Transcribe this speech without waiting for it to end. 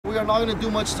are not gonna do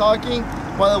much talking.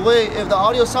 By the way, if the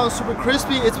audio sounds super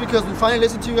crispy, it's because we finally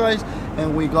listened to you guys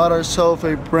and we got ourselves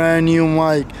a brand new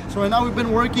mic. So right now we've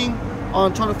been working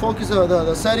on trying to focus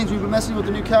the settings. We've been messing with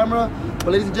the new camera. But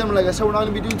ladies and gentlemen, like I said, we're not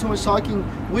gonna be doing too much talking.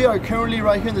 We are currently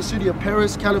right here in the city of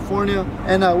Paris, California.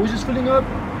 And we're just filling up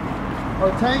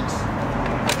our tanks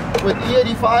with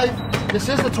E85. This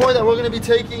is the toy that we're gonna be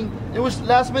taking. It was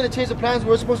last minute change of plans.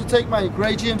 We were supposed to take my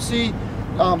gray GMC,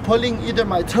 pulling either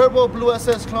my turbo blue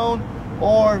SS clone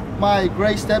or my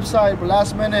gray step side, but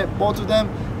last minute, both of them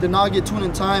did not get tuned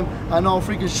in time. I know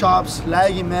freaking shops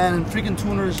lagging, man, and freaking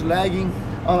tuners lagging.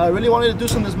 I really wanted to do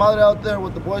some desmadre out there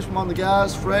with the boys from On The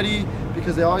Gas, Freddy,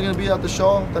 because they are going to be at the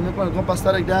show. También con el compa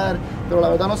Static Dad, pero la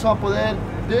verdad no se va a poder.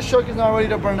 This truck is not ready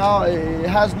to burn out. It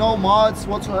has no mods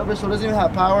whatsoever, so it doesn't even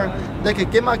have power. De que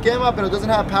quema, but it doesn't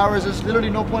have power. There's literally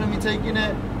no point in me taking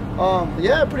it.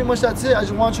 Yeah, pretty much that's it. I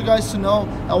just want you guys to know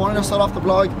I wanted to start off the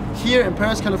vlog here in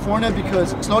Paris, California,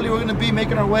 because slowly we're going to be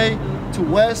making our way to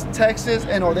West Texas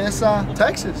and Odessa,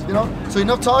 Texas, you know? So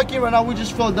enough talking. Right now we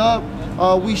just filled up.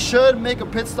 We should make a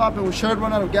pit stop and we should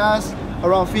run out of gas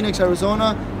around Phoenix,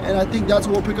 Arizona, and I think that's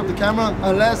where we'll pick up the camera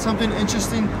unless something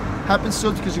interesting happens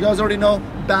soon, because you guys already know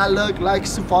bad luck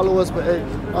likes to follow us, but hey,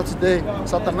 not today.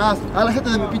 Satanás. A la gente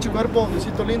de mi pinche cuerpo,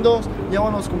 besitos lindos,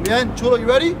 llévanos con bien. Chulo, you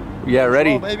ready? Yeah,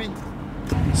 ready. Oh, baby.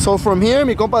 So from here,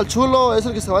 mi compa el Chulo es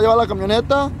el que se va a llevar la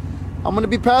camioneta. I'm gonna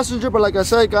be passenger, but like I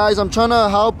said, guys, I'm trying to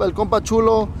help el compa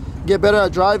Chulo get better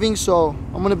at driving, so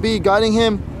I'm gonna be guiding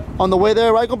him on the way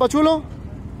there, right, compa Chulo?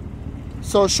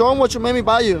 So show him what you made me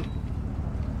buy you.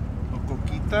 A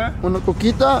coquita. Una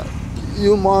coquita,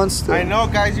 you monster. I know,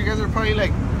 guys. You guys are probably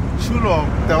like, Chulo,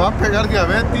 te va a pegar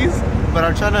diabetes, but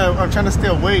I'm trying to stay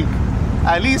awake.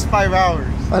 At least 5 hours.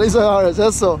 At least 5 hours.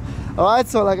 Eso. All right.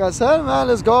 So like I said, man,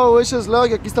 let's go. Wish us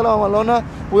luck. Aquí está la mamalona.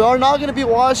 We are not gonna be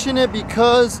washing it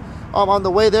because on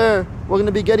the way there we're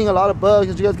gonna be getting a lot of bugs.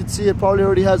 As you guys can see, it probably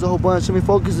already has a whole bunch. Let me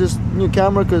focus this new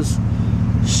camera, because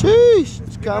sheesh,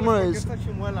 this camera is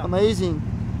amazing.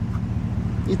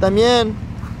 Y también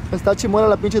está chimuela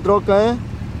la pinche troca,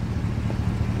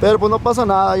 Pero pues no pasa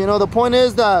nada, you know. The point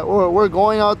is that we're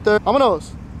going out there.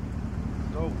 Vámonos.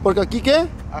 Go. Porque aquí, ¿qué?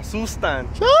 Asustan.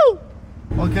 Chau.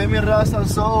 Okay, mi raza,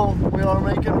 so we are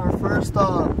making our first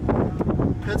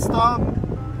pit stop.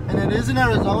 And it is in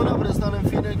Arizona, but it's not in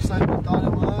Phoenix like we thought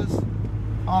it was.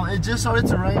 It just started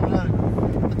to rain,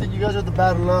 look. I think you guys are the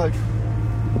bad luck.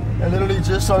 It literally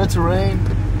just started to rain.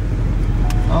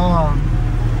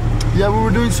 Yeah, we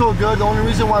were doing so good. The only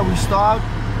reason why we stopped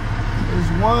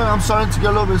is, one, I'm starting to get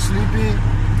a little bit sleepy.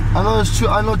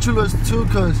 I know Chulo is too,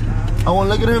 because I won't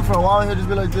look at him for a while and he'll just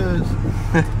be like this.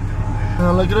 And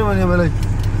I'll look at him and he'll be like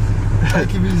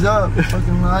if he's up,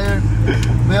 fucking liar.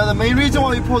 But yeah, the main reason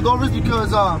why we pulled over is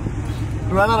because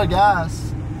we ran out of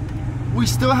gas. We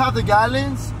still have the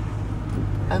gallons,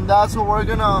 and that's what we're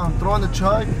gonna throw in the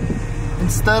truck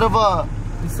instead of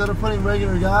putting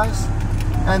regular gas.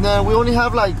 And then we only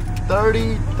have like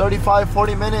 30, 35,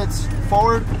 40 minutes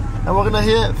forward, and we're gonna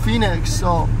hit Phoenix.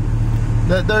 So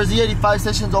there's the 85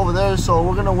 stations over there, so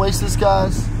we're gonna waste this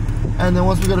gas, and then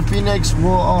once we go to Phoenix,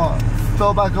 we'll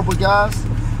fill back up with gas,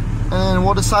 and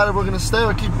we'll decide if we're gonna stay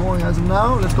or keep going. As of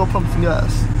now, let's go pump some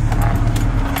gas.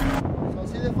 So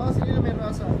así de fácil, mira mi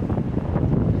raza.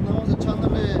 Estamos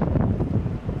echándole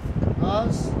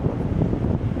gas.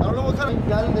 I don't know what kind of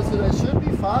gallon this is. It should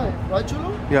be 5, right,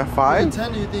 Chulo? Yeah, 5? Or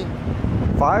 10, do you think?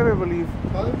 5, I believe.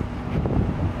 5?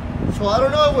 So I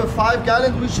don't know if with 5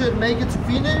 gallons we should make it to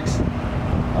Phoenix.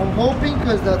 I'm hoping,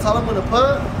 because that's all I'm gonna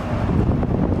put.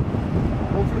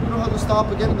 Hopefully we don't have to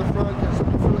stop again in the front, because I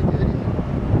feel like an idiot.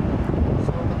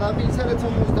 So with that being said, it's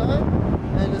almost done,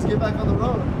 and let's get back on the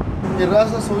road. Hey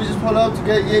Raza, so we just pulled out to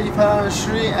get E85 on the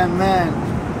street, and man,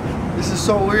 this is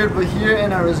so weird, but here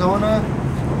in Arizona,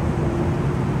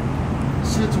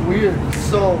 shit's weird.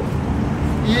 So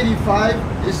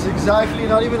E85 is exactly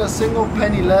not even a single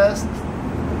penny less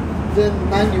than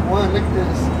 91. Look at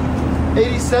this.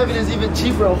 87 is even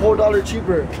cheaper, a whole $1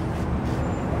 cheaper.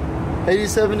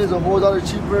 87 is a whole $1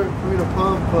 cheaper for me to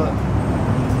pump, but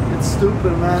it's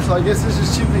stupid, man. So I guess this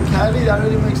is cheaper in Cali. That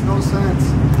really makes no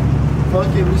sense.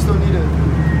 Fuck it, we still need it.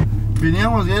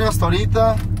 Veníamos bien hasta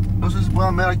ahorita. No sé si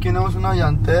pueden ver, aquí tenemos una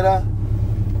llantera,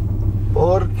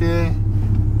 porque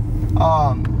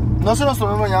no se nos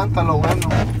tomó una llanta, lo bueno,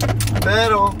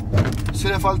 pero si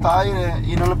le falta aire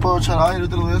y no le puedo echar aire.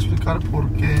 Te lo voy a explicar por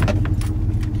qué.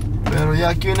 Pero ya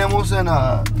aquí venimos en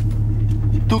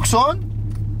Tucson,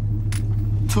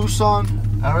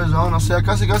 Arizona. O sea,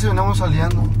 casi venimos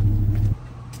saliendo.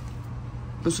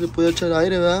 No se le puede echar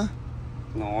aire, ¿verdad?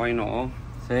 No, y no.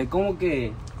 Se ve como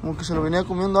que se lo venía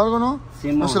comiendo algo, ¿no?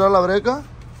 Sí, ¿No será la breca?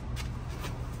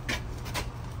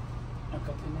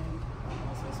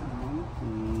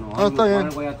 No, está bien.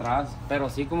 Voy atrás, pero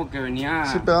sí como que venía.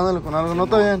 Sí, pegándole con algo. No,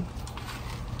 está bien.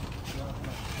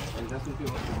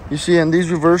 You see, and these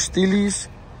reverse steelies,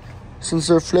 since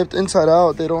they're flipped inside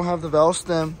out, they don't have the valve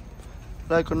stem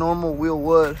like a normal wheel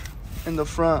would in the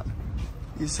front.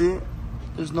 You see?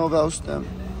 There's no valve stem.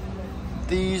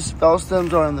 These valve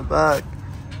stems are in the back.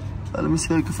 Let me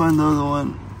see if I can find the other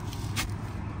one.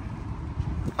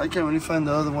 I can't really find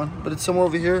the other one, but it's somewhere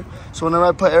over here. So whenever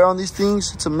I put air on these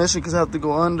things, it's a mission because I have to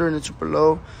go under and it's super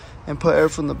low and put air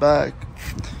from the back.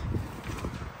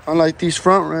 Unlike these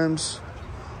front rims,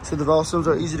 so the valve stems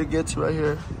are easy to get to right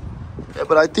here. Yeah,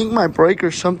 but I think my brake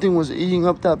or something was eating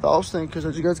up that valve stem because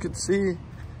as you guys can see,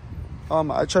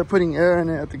 I tried putting air in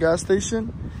it at the gas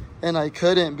station and I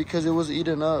couldn't because it was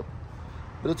eaten up.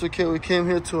 But it's okay, we came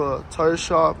here to a tire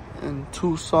shop in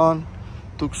Tucson,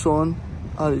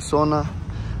 Arizona.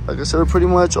 Like I said, we're pretty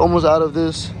much almost out of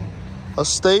this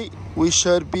state. We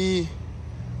should be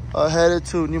headed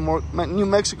to New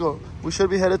Mexico. We should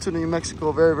be headed to New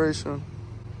Mexico very, very soon.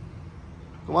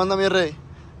 ¿Cómo anda, mi rey?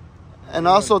 And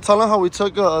also tell them how we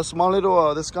took a small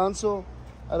little descanso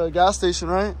at a gas station,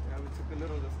 right? Yeah, we took a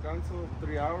little descanso,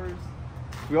 3 hours.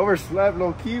 We overslept,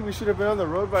 low key. We should have been on the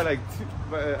road by like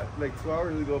 2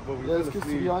 hours ago, but we fell asleep.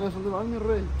 To be honest, to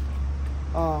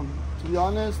be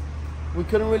honest, we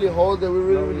couldn't really hold it. We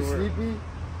were really sleepy,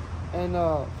 and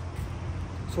so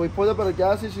we pulled up at a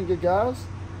gas station to get gas,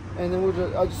 and then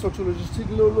I just told Chulo, just take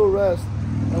a little rest,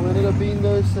 and we ended up being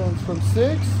there since from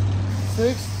 6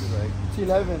 to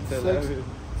 11. 6,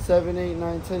 7, 8,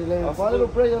 9, 10, 11. One little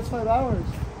break, that's 5 hours.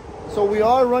 So we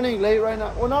are running late right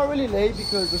now. We're not really late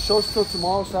because the show's till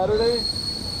tomorrow, Saturday.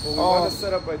 Well, we want to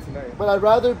set up by tonight. But I'd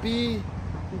rather be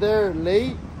there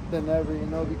late than never, you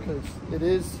know, because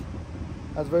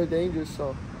that's very dangerous.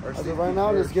 So as of right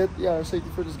now, let's get our safety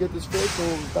first. Let's get this fixed and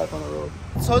we'll be back on the road.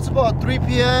 So it's about 3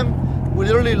 p.m. We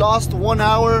literally lost 1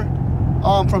 hour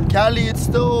from Cali. It's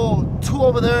still 2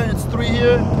 over there and it's 3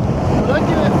 here. Look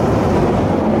at it.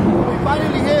 We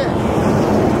finally hit.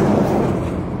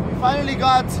 We finally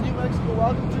got to New Mexico.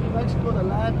 Welcome to New Mexico, the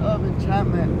land of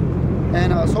enchantment.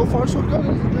 And so far so good,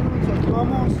 ladies and gentlemen. So aquí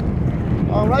vamos.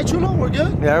 Right, Chulo? We're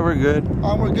good? Yeah, we're good.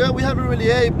 We're good. We haven't really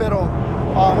ate, pero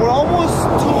we're almost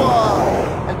to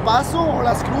El Paso or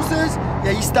Las Cruces. Y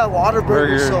ahí está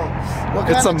Whataburger. So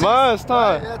it's a must, huh?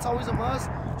 Right? Yeah, it's always a must.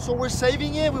 So we're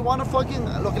saving it. We want to fucking,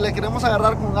 lo que le queremos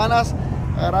agarrar con ganas,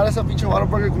 agarrar esa pinche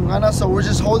Whataburger con ganas. So we're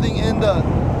just holding in the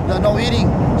no eating.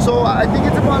 So I think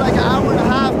it's about like an hour and a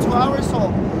half, 2 hours.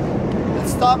 So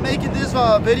let's stop making this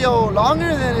video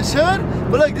longer than it should.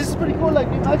 But look, this is pretty cool, like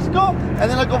New Mexico, and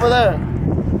then look over there.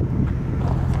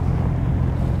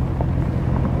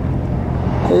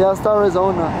 Yeah, that's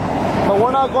Arizona. But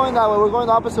we're not going that way, we're going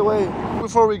the opposite way.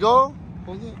 Before we go,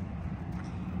 hold it.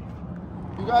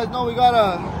 You guys know we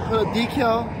gotta put a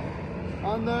decal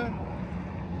on there.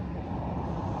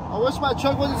 I wish my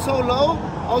truck wasn't so low.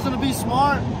 I was gonna be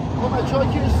smart, put my truck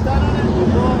here, stand on it,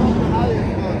 and go up higher.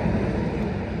 But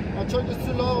my truck is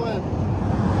too low, and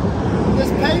this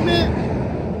pavement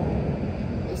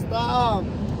is bad.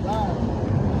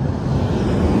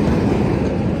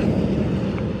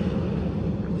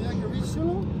 Yeah, I can reach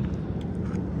Chulo?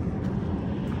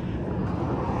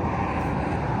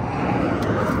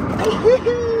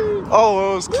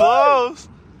 Oh, it was close.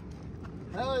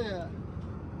 Hell yeah.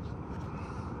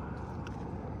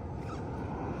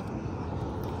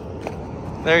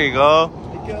 There you go.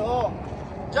 Y quedó.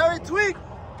 Jerry Tweek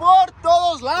por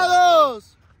todos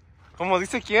lados. ¿Cómo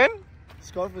dice quién?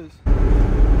 Scarface.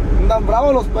 Andan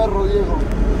bravos los perros, Diego.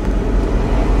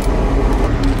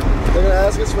 They're gonna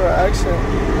ask us for our accent.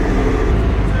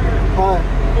 Hi.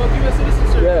 Well, give me a citizen,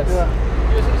 sir. Yes. Yeah.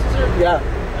 Give me a citizen, sir. Yeah.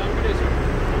 Have a good day, sir.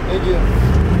 Thank you.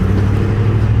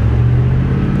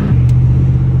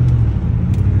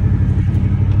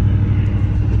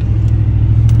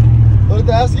 What did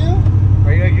they ask you?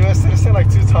 Are you a U.S. citizen like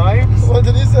 2 times? What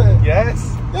did he say?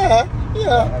 Yes. Yeah.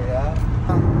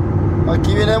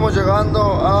 Aquí venimos llegando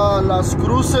a Las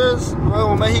Cruces,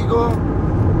 Nuevo México.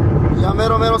 Ya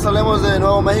mero salimos de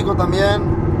Nuevo México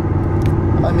también.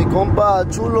 A mi compa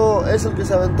Chulo es el que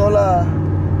se aventó la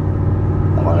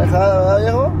manejada, ¿verdad,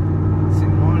 viejo?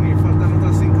 Simón, y faltan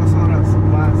otras 5 horas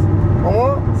más.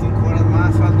 ¿Cómo? 5 horas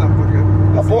más faltan porque...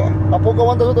 ¿A poco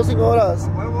aguantas otras 5 horas? A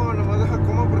huevo, nomás deja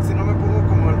como porque si no me pongo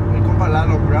como el compa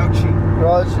Lalo, grouchy.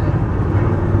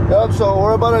 Yep, so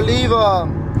we're about to leave.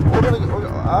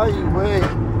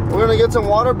 We're gonna get some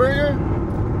Whataburger.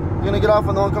 We're gonna get off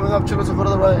on the one coming up, Chulo's to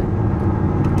the right.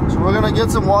 So we're gonna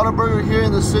get some Whataburger here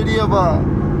in the city of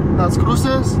Las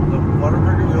Cruces. The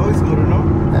Whataburger we always go to, no?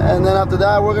 And then after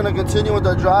that, we're gonna continue with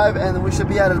our drive, and we should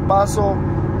be at El Paso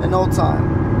in no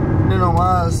time. Miren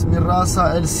nomás, mi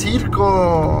raza, el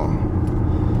circo.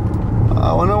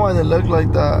 I wonder why they look like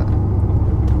that.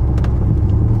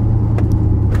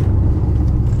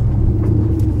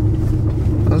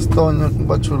 That's Toño,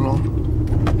 compa chulo.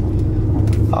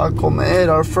 A comer,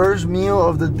 our first meal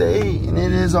of the day, and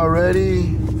it is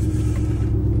already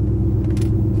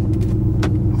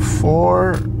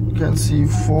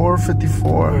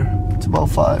 4:54. It's about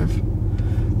 5.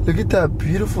 Look at that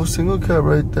beautiful single cab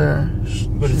right there.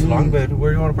 But it's a long bed.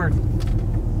 Where do you want to park?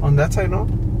 On that side, no?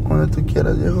 Donde tú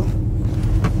quieras, viejo.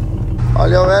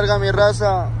 Valió verga, mi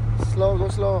raza. Slow, go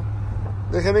slow.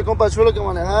 Dejé a mi compa chulo que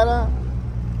manejara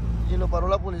y lo paró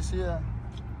la policía.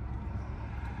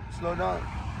 Slow down.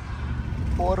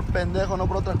 Por pendejo, no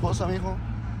por otra cosa, mijo.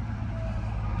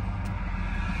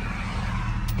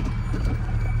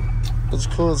 It's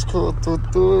cool, it's cool.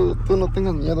 Tú no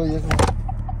tengas miedo, viejo.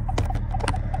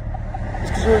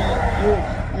 It's because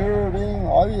you're being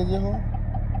obvious, viejo.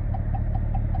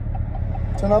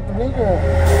 Turn off the blinker.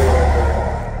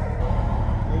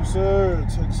 Yes, sir.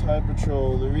 Texas High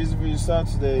Patrol. The reason for your stop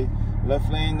today, left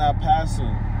lane not passing.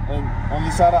 And on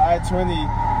the side of I-20,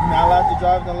 you're not allowed to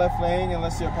drive in the left lane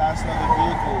unless you're passing other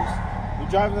vehicles. You're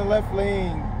driving in the left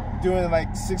lane doing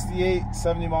like 68,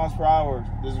 70 miles per hour.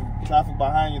 There's traffic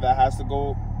behind you that has to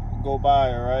go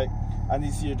by, all right? I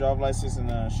need to see your driver's license and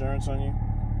insurance on you.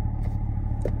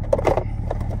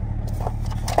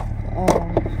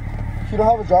 You don't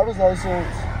have a driver's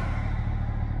license.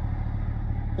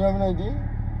 You have an ID?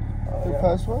 Your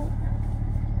passport?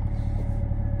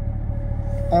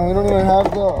 And we don't even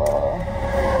have the...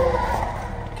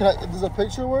 does the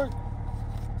picture work?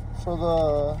 For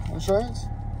the insurance?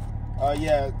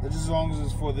 Yeah, just as long as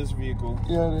it's for this vehicle.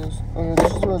 Yeah, it is. Okay,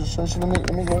 this is the registration.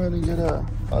 Let me go ahead and get a...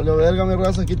 A la verga, mi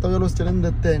raza, aquí todavía los tienen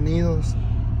detenidos.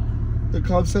 The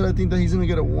cop said, I think that he's gonna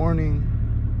get a warning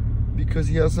because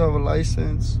he has to have a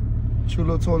license.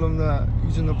 Chulo told him that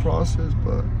he's in the process,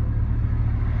 but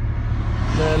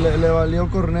le valió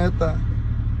corneta.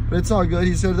 But it's all good.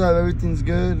 He said that everything's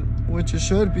good, which it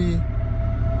should be.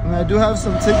 I mean, I do have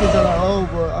some tickets that I owe,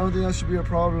 but I don't think that should be a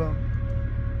problem.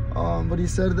 But he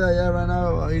said that, yeah, right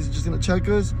now he's just gonna check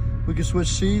us. We can switch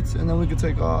seats and then we can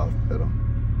take off. Pero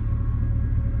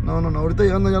no. Ahorita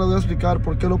llegando ya les voy a explicar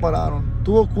por qué lo pararon.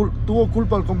 Tuvo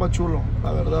culpa el compa chulo,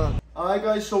 la verdad. Alright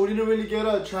guys, so we didn't really get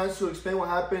a chance to explain what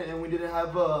happened and we didn't have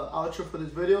an outro for this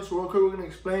video. So real quick, we're gonna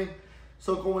explain.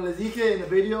 So como les dije in the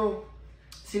video,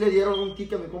 si le dieron un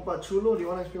ticket a mi compa chulo. Do you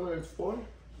want to explain what it's for?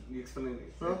 Explain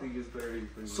it. Huh? I think it's very...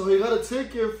 So he got a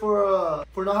ticket for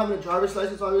not having a driver's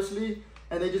license, obviously.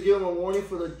 And they just gave him a warning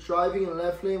for the driving in the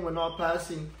left lane when not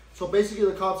passing. So basically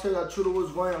the cop said that Chulo was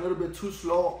going a little bit too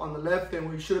slow on the left lane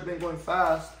when he should have been going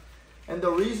fast. And the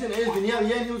reason is,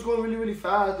 he was going really, really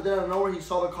fast, but then out of nowhere he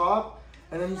saw the cop.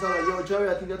 And then he's like, yo, Jerry,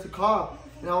 I think that's a cop.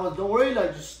 And I was, don't worry,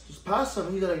 like, just pass him.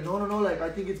 And he's like, no, like, I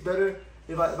think it's better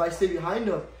if I stay behind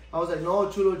him. I was like, no,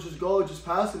 Chulo, just go, just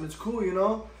pass him. It's cool, you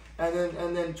know?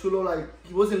 And then Chulo, like,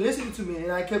 he wasn't listening to me.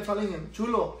 And I kept telling him,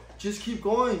 Chulo, just keep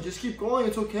going,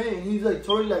 it's okay. And he's like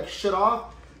totally like shut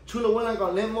off. Chulo went like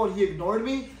on limp mode, he ignored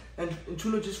me. And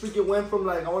Chulo just freaking went from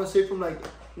like, I want to say from like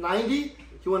 90,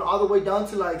 he went all the way down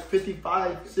to like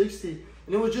 55, 60.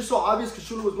 And it was just so obvious because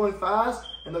Chulo was going fast.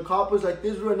 And the cop was like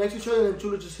this, we were next to each other. And then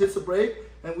Chulo just hits the brake.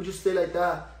 And we just stayed like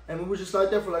that. And we were just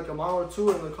like there for like a mile or two.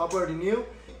 And the cop already knew.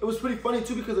 It was pretty funny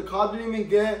too because the cop didn't even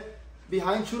get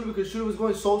behind Chulo because Chulo was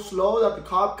going so slow that the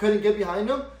cop couldn't get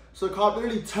behind him. So the cop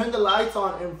literally turned the lights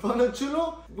on in front of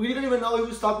Chulo. We didn't even know he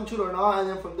was stopping Chulo or not. And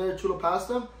then from there, Chulo passed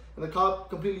him. And the cop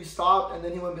completely stopped. And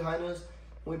then he went behind us.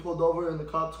 And we pulled over. And the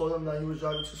cop told him that he was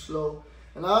driving too slow.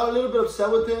 And I got a little bit upset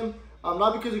with him.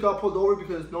 Not because he got pulled over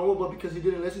because it's normal, but because he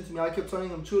didn't listen to me. I kept telling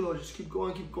him, Chulo, just keep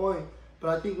going, keep going.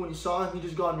 But I think when he saw him, he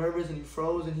just got nervous and he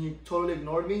froze. And he totally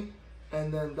ignored me.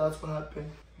 And then that's what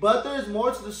happened. But there's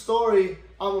more to the story.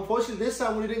 Unfortunately, this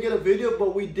time we didn't get a video,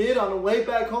 but we did on the way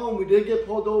back home. We did get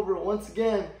pulled over once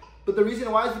again. But the reason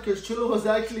why is because Chulo was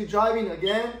actually driving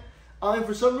again. And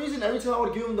for some reason, every time I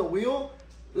would give him the wheel,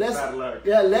 less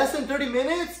than 30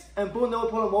 minutes, and boom, they would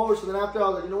pull him over. So then after, I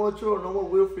was like, you know what, Chulo, no more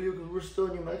wheel for you because we're still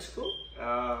in New Mexico.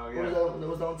 Yeah. That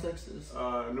was down in Texas.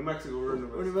 New Mexico. We're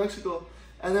in New Mexico.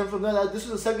 And then from there, this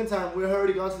was the second time we had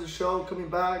already gone to the show, coming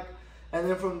back. And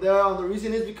then from there on, the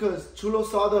reason is because Chulo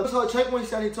saw the checkpoint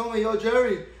stand. He told me, yo,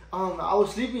 Jerry, I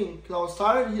was sleeping because I was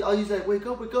tired. He's like, wake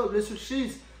up, let's switch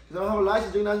sheets. Because I don't have a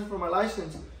license, you're not for my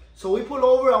license. So we pull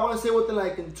over, I want to say within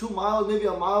like in 2 miles, maybe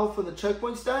a mile from the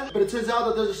checkpoint stand. But it turns out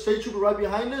that there's a state trooper right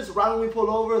behind us. Right when we pull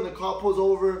over and the cop pulls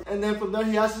over. And then from there,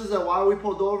 he asks us that why we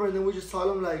pulled over. And then we just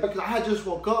tell him like, because I had just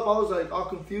woke up. I was like all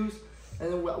confused.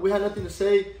 And then we had nothing to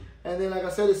say. And then, like I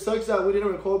said, it sucks that we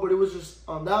didn't record, but it was just,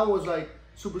 that one was like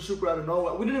super out of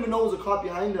nowhere. We didn't even know it was a cop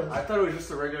behind us. I thought it was just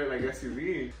a regular like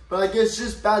SUV. But I guess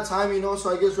just bad timing, you know.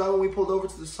 So I guess right when we pulled over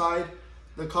to the side,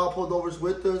 the cop pulled over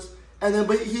with us. And then,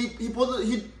 but he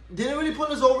didn't really pull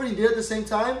us over. He did at the same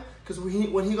time, because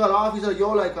when he got off, he's like, "Yo,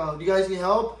 like, do you guys need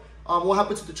help? What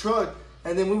happened to the truck?"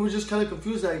 And then we were just kind of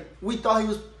confused. Like, we thought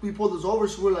he pulled us over,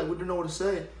 so we didn't know what to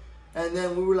say. And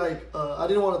then we were like, I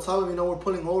didn't want to tell him, you know, we're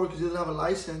pulling over because he doesn't have a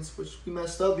license, which we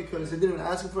messed up because they didn't even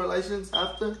ask him for a license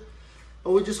after.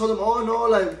 But we just told him, oh no,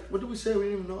 like, what did we say? We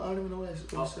didn't even know. I don't even know what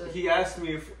we said. He asked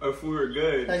me if we were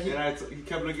good, like and he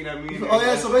kept looking at me. Oh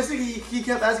yeah, so basically he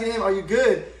kept asking him, "Are you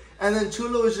good?" And then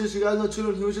Chulo was just, you guys know Chulo,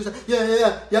 and he was just like,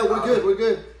 yeah, we're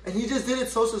good. And he just did it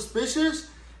so suspicious.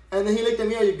 And then he looked at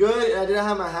me, "Are you good?" And I didn't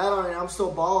have my hat on, and I'm still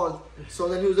bald. So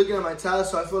then he was looking at my tats,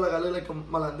 so I feel like I look like a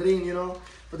malandrin, you know.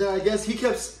 But then I guess he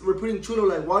kept repeating Chulo,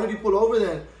 like, "Why did he pull over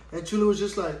then?" And Chulo was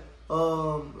just like,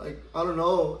 I don't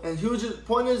know. And he was just,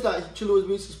 point is that Chulo was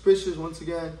being suspicious once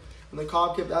again. And the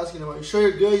cop kept asking him, "Are you sure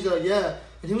you're good?" He's like, "Yeah."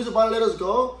 And he was about to let us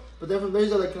go. But then from there,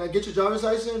 he's like, "Can I get your driver's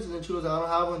license?" And then Chulo's like, "I don't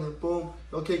have one." And then boom,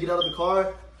 okay, get out of the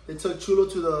car. They took Chulo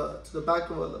to the back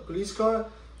of the police car.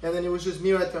 And then it was just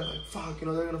me right there, like, fuck, you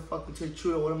know, they're gonna fucking take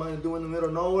Chulo. What am I gonna do in the middle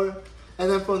of nowhere? And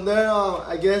then from there,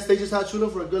 I guess they just had Chulo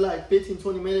for a good like 15,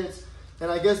 20 minutes.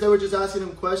 And I guess they were just asking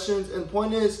him questions. And the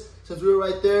point is, since we were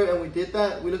right there and we did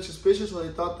that, we looked suspicious, so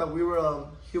they thought that we were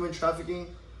human trafficking.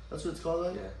 That's what it's called,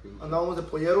 right? Yeah. And that one was the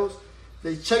polleros.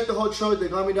 They checked the whole truck. They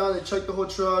got me down. They checked the whole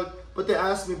truck. But they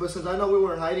asked me. But since I know we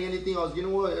weren't hiding anything, I was, you know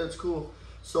what? It's cool.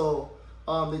 So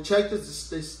they checked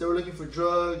us. They were looking for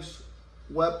drugs,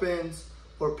 weapons,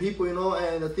 or people, you know.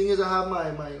 And the thing is, I have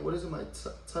my what is it? My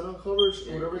tunnel covers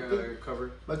or whatever.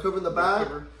 Cover. My cover in the back.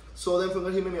 So then from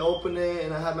there, he made me open it,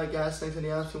 and I had my gas tanks, and he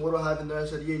asked me, "What do I have in there?" I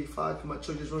said, E85, because my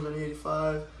truck just runs on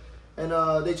E85.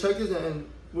 And they checked us, and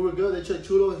we were good. They checked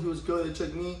Chulo, and he was good. They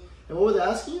checked me. And what were they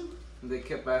asking you? They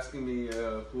kept asking me,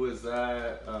 who is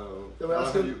that? They were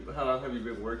asking, how long have you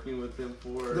been working with him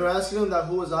for? They were asking him that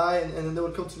who was I, and then they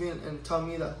would come to me and tell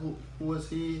me that who was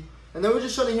he. And they were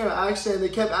just trying to hear an accent. They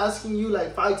kept asking you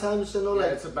like 5 times, you know,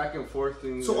 like. It's a back and forth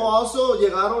thing. So also,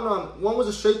 llegaron, one was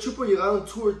a straight trooper, llegaron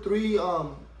 2 or 3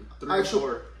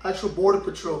 actual border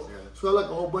patrol. Yeah. So we had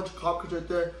like a whole bunch of cops right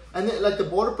there. And then like the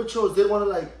border patrols did want to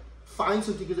like find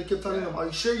something because they kept telling them, "Are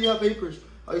you sure you have papers?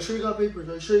 Are you sure you got papers?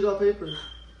 Are you sure you got papers?"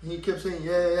 And he kept saying,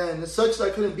 yeah. And it sucks that I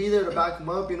couldn't be there to back him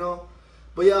up, you know.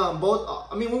 But yeah, both,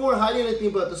 I mean, we weren't hiding anything,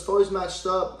 but the stories matched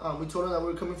up. We told him that we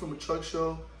were coming from a truck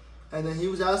show. And then he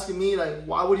was asking me, like,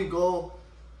 why would he go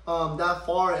that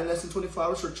far in less than 24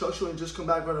 hours for a truck show and just come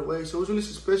back right away? So it was really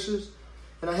suspicious.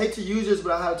 And I hate to use this,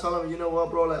 but I had to tell him, you know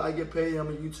what, bro, like, I get paid, I'm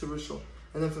a YouTuber, so.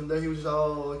 And then from there, he was just,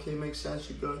 oh, okay, makes sense,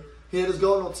 you're good. He had his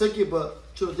go, no ticket,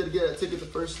 but Chulo did get a ticket the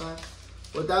first time.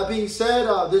 With that being said,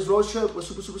 this road trip was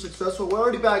super successful. We're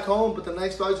already back home, but the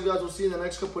next vlogs you guys will see in the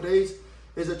next couple of days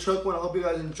is a truck one. I hope you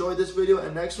guys enjoyed this video.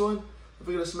 And next one, don't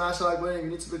forget to smash the like button. If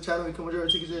you're new to the channel, become a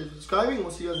subscribing.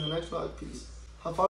 We'll see you guys in the next vlog. Peace.